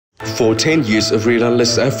For 10 years of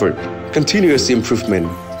relentless effort, continuous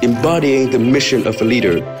improvement, embodying the mission of a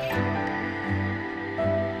leader.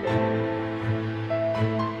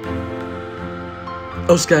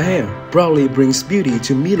 Oscar Hair proudly brings beauty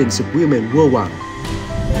to millions of women worldwide.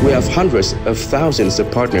 We have hundreds of thousands of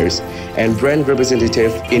partners and brand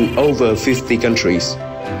representatives in over 50 countries.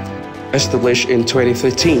 Established in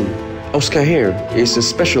 2013, Oscar Hair is a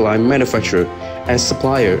specialized manufacturer and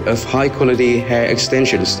supplier of high-quality hair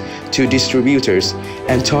extensions to distributors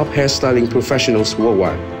and top hairstyling professionals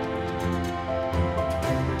worldwide.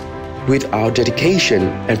 With our dedication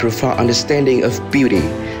and profound understanding of beauty,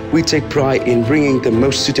 we take pride in bringing the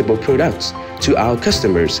most suitable products to our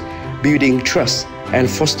customers, building trust and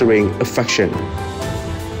fostering affection.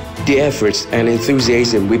 The efforts and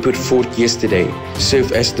enthusiasm we put forth yesterday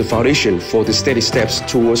serve as the foundation for the steady steps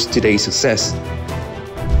towards today's success.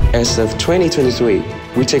 As of 2023,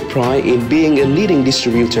 we take pride in being a leading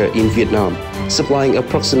distributor in Vietnam, supplying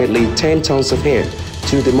approximately 10 tons of hair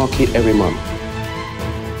to the market every month.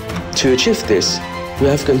 To achieve this, we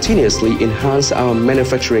have continuously enhanced our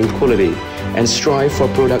manufacturing quality and strive for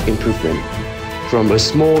product improvement. From a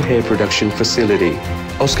small hair production facility,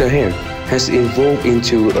 Oscar Hair has evolved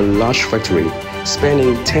into a large factory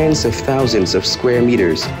spanning tens of thousands of square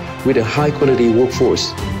meters with a high-quality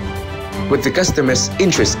workforce. With the customer's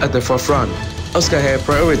interests at the forefront, Oscar Hair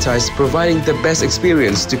prioritizes providing the best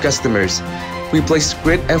experience to customers. We place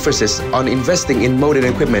great emphasis on investing in modern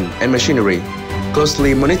equipment and machinery,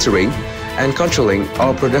 closely monitoring and controlling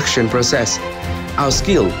our production process. Our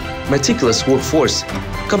skilled, meticulous workforce,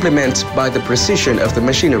 complemented by the precision of the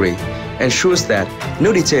machinery, ensures that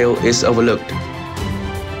no detail is overlooked.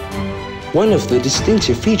 One of the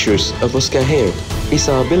distinctive features of Oscar Hair is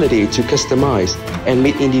our ability to customize and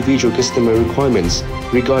meet individual customer requirements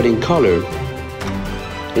regarding color,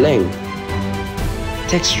 length,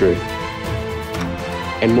 texture,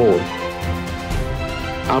 and more.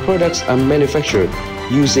 Our products are manufactured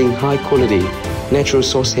using high-quality, natural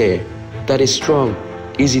source hair that is strong,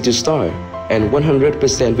 easy to style, and 100%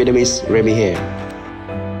 Vietnamese Remy hair.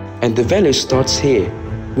 And the value starts here.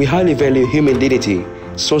 We highly value human dignity,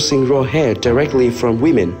 sourcing raw hair directly from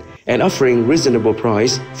women and offering reasonable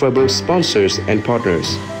price for both sponsors and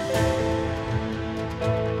partners.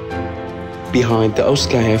 Behind the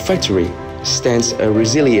Oscar Hair factory stands a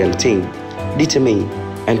resilient team, determined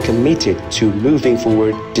and committed to moving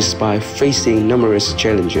forward despite facing numerous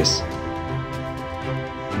challenges.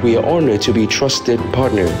 We are honored to be a trusted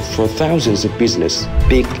partner for thousands of business,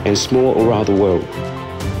 big and small around the world.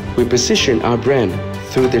 We position our brand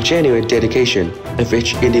through the genuine dedication of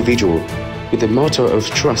each individual with the motto of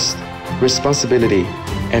trust, responsibility,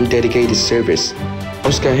 and dedicated service.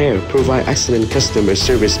 Oscar Hair provides excellent customer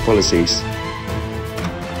service policies.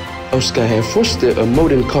 Oscar Hair fosters a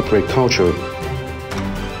modern corporate culture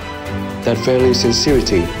that values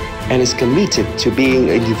sincerity and is committed to being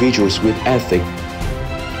individuals with ethic,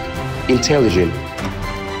 intelligence,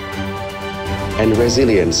 and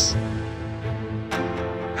resilience.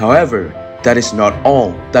 However, that is not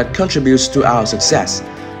all that contributes to our success.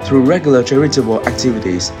 Through regular charitable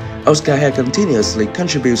activities, Oscar Hair continuously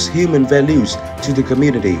contributes human values to the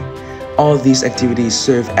community. All these activities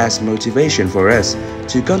serve as motivation for us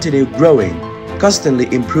to continue growing, constantly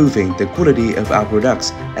improving the quality of our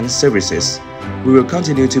products and services. We will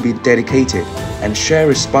continue to be dedicated and share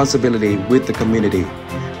responsibility with the community,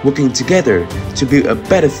 working together to build a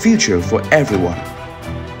better future for everyone.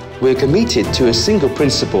 We are committed to a single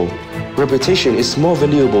principle. Reputation is more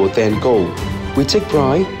valuable than gold. We take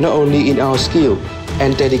pride not only in our skill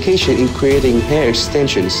and dedication in creating hair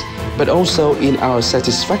extensions, but also in our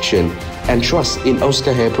satisfaction and trust in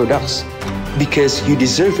Oscar Hair products. Because you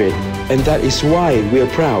deserve it, and that is why we are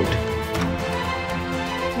proud.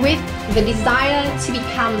 With the desire to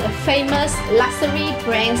become a famous luxury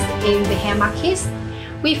brand in the hair market,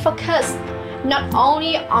 we focus not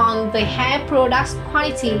only on the hair products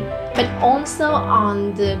quality, but also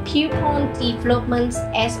on the people development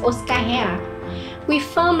as Oscar Hair. We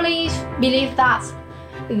firmly believe that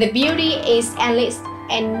the beauty is endless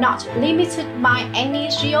and not limited by any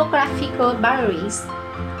geographical boundaries.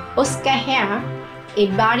 Oscar Hair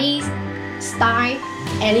embodies style,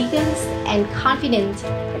 elegance, and confidence.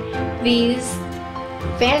 These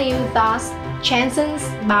values thus transcends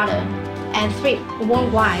border and thrive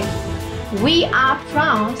worldwide. We are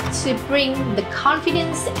proud to bring the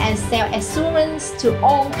confidence and self-assurance to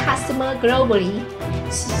all customers globally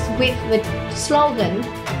with the slogan,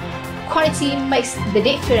 "Quality makes the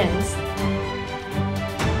difference."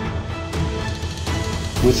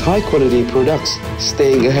 With high-quality products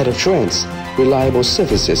staying ahead of trends, reliable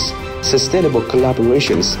services, sustainable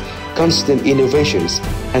collaborations, constant innovations,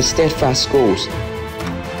 and steadfast goals.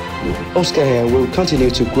 Oscar Hair will continue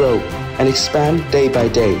to grow and expand day by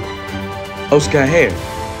day. Oscar Hair.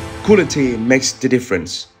 Quality makes the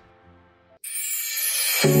difference.